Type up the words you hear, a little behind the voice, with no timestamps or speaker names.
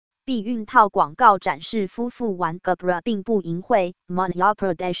避孕套广告展示夫妇玩 Gabra 并不淫秽 Madhya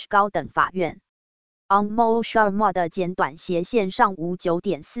Pradesh 高等法院。Anmol Sharma 的简短斜线上午9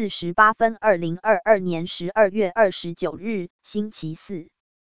点48分2022年12月29日，星期四。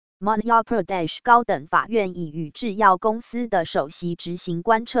Madhya Pradesh 高等法院已与制药公司的首席执行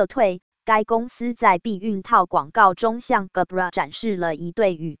官撤退。该公司在避孕套广告中向 Gabra 展示了一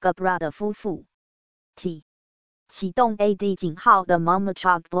对与 Gabra 的夫妇。启动 AD 井号的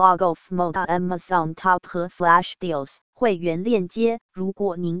Mamachak Blog of Moda Amazon Top 和 Flash Deals 会员链接。如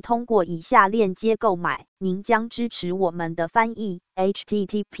果您通过以下链接购买，您将支持我们的翻译。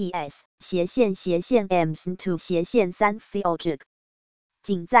https://ams2/3fiojik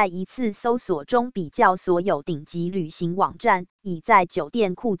仅在一次搜索中比较所有顶级旅行网站，以在酒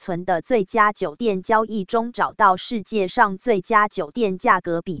店库存的最佳酒店交易中找到世界上最佳酒店价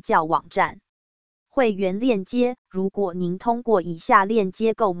格比较网站。会员链接，如果您通过以下链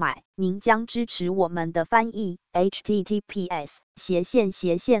接购买，您将支持我们的翻译。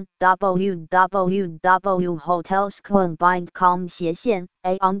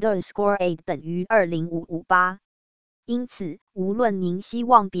https://www.hotelscombined.com/a_8 等于20558。因此，无论您希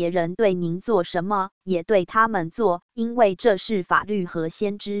望别人对您做什么，也对他们做，因为这是法律和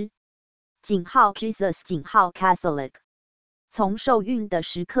先知。Jesus 从受孕的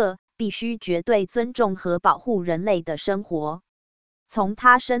时刻，必须绝对尊重和保护人类的生活。从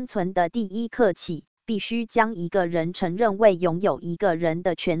他生存的第一刻起，必须将一个人承认为拥有一个人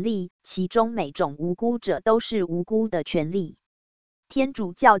的权利，其中每种无辜者都是无辜的权利。天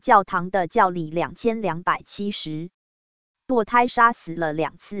主教教堂的教理2270。堕胎杀死了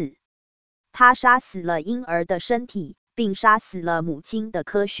2次。他杀死了婴儿的身体，并杀死了母亲的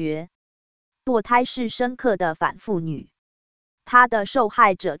科学。堕胎是深刻的反妇女。他的受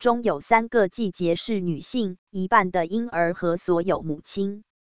害者中有3个季节是女性，一半的婴儿和所有母亲。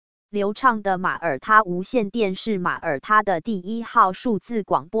流畅的马耳他无线电是马耳他的第1号数字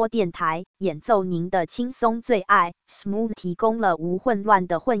广播电台，演奏您的轻松最爱。Smooth 提供了无混乱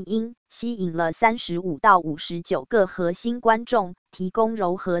的混音，吸引了35到59个核心观众，提供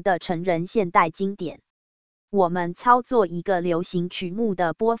柔和的成人现代经典。我们操作一个流行曲目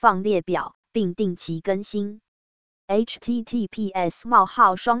的播放列表，并定期更新。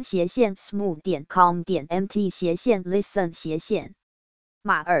https://smooth.com.mt/listen/。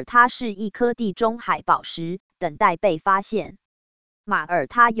马耳他是一颗地中海宝石，等待被发现。马耳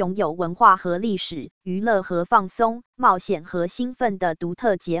他拥有文化和历史、娱乐和放松、冒险和兴奋的独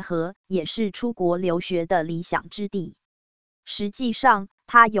特结合，也是出国留学的理想之地。实际上，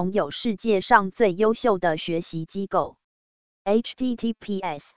它拥有世界上最优秀的学习机构。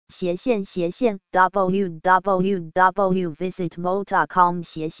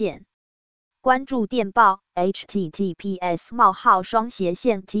https://www.visitmo.com/。关注电报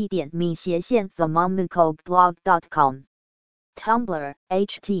https://t.me/themomicalblog.com Tumblr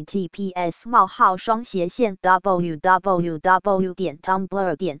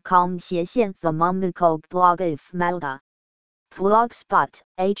https://www.tumblr.com/themomicalblog/if Blogspot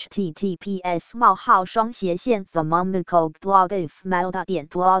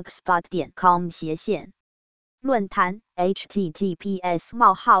https://themomicalblog/if/blogspot.com/论坛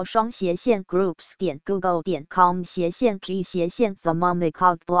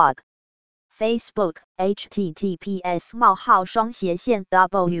https://groups.google.com/g/themomicalblog Facebook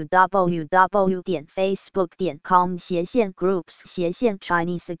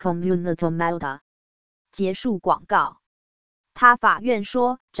https://www.facebook.com/groups/Chinese Community Malta 结束广告。他法院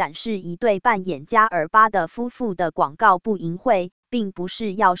说，展示一对扮演加尔巴的夫妇的广告不淫秽，并不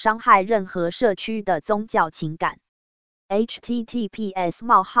是要伤害任何社区的宗教情感。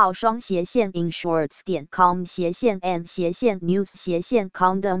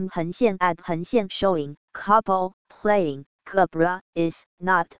https://insurance.com/n/news/condom-ad/showing couple playing Gabra is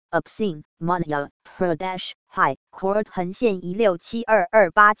not obscene Madhya Pradesh High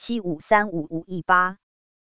Court/1672287535518